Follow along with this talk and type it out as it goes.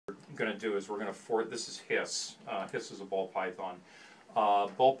going to do is we're going to this is Hiss. Hiss is a ball python.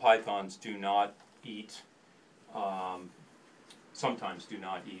 Ball pythons do not eat, sometimes do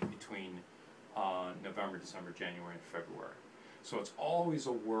not eat between November, December, January, and February. So it's always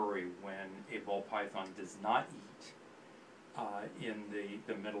a worry when a ball python does not eat in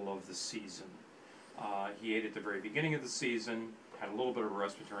the middle of the season. He ate at the very beginning of the season, had a little bit of a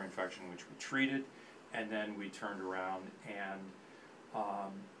respiratory infection, which we treated, and then we turned around and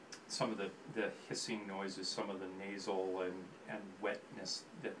some of the hissing noises, some of the nasal and wetness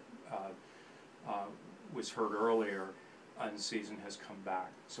that was heard earlier in the season has come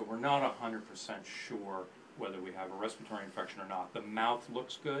back. So we're not 100% sure whether we have a respiratory infection or not. The mouth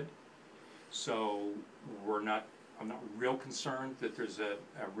looks good, so I'm not real concerned that there's a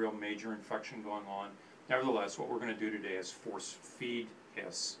real major infection going on. Nevertheless, what we're going to do today is force feed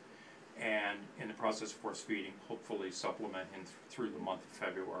Hiss, and in the process of force feeding, hopefully supplement him through the month of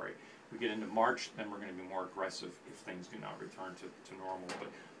February. We get into March, then we're going to be more aggressive if things do not return to normal. But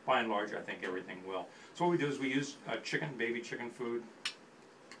by and large, I think everything will. So what we do is we use baby chicken food.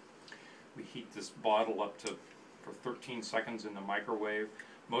 We heat this bottle up for 13 seconds in the microwave,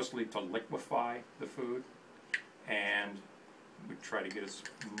 mostly to liquefy the food. And we try to get as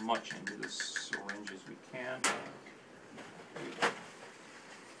much into this syringe as we can.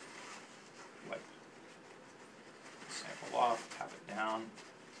 Wipe the sample off, tap it down,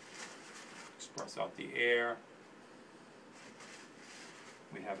 express out the air.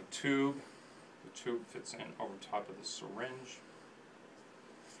 We have a tube. The tube fits in over top of the syringe.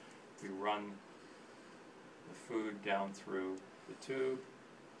 We run the food down through the tube.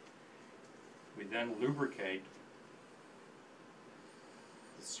 We then lubricate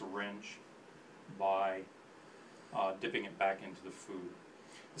the syringe by dipping it back into the food.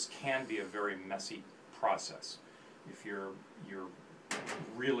 This can be a very messy process. If you're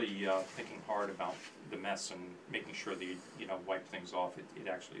really thinking hard about the mess and making sure that you wipe things off, it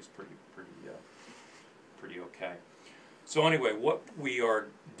actually is pretty okay. So anyway, what we are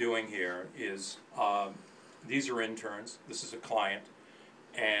doing here is these are interns. This is a client,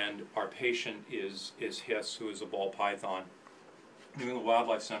 and our patient is Hiss, who is a ball python. New England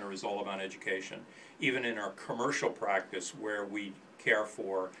Wildlife Center is all about education. Even in our commercial practice, where we care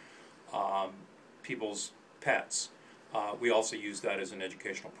for people's pets, we also use that as an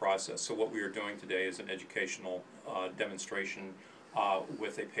educational process. So what we are doing today is an educational demonstration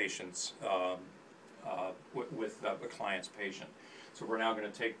with a patient's, with a client's patient. So we're now going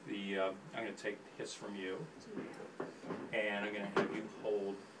to take I'm going to take Hiss from you, and I'm going to have you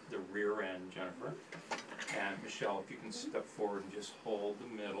hold the rear end, Jennifer. And Michelle, if you can step forward and just hold the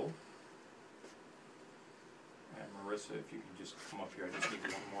middle. And Marissa, if you can just come up here, I just need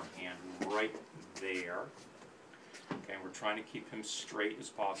one more hand right there. Okay, and we're trying to keep him straight as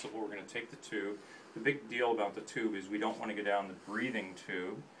possible. We're going to take the tube. The big deal about the tube is we don't want to go down the breathing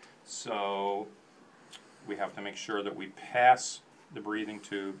tube, so we have to make sure that we pass the breathing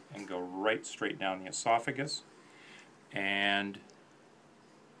tube and go right straight down the esophagus, and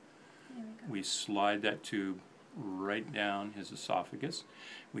we slide that tube right down his esophagus.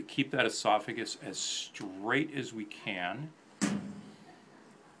 We keep that esophagus as straight as we can.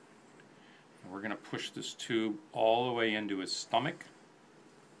 We're going to push this tube all the way into his stomach.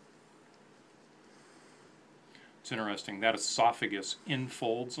 It's interesting, that esophagus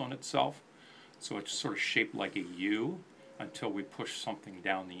infolds on itself, so it's sort of shaped like a U until we push something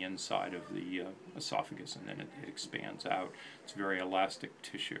down the inside of the esophagus, and then it expands out. It's very elastic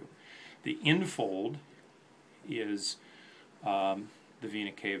tissue. The infold is the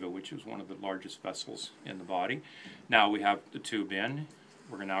vena cava, which is one of the largest vessels in the body. Now we have the tube in.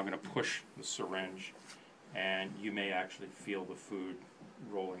 We're now going to push the syringe, and you may actually feel the food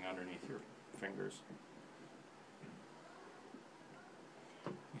rolling underneath your fingers.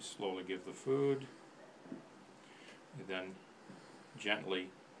 You slowly give the food. You then gently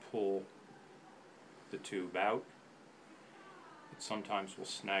pull the tube out. It sometimes will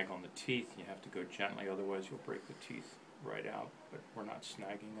snag on the teeth. You have to go gently, otherwise you'll break the teeth right out. But we're not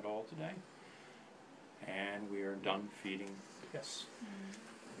snagging at all today. And we are done feeding Hiss.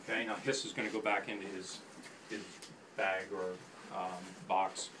 Okay, now Hiss is going to go back into his bag or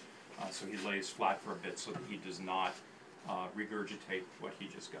box, so he lays flat for a bit so that he does not regurgitate what he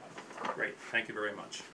just got. Great, thank you very much.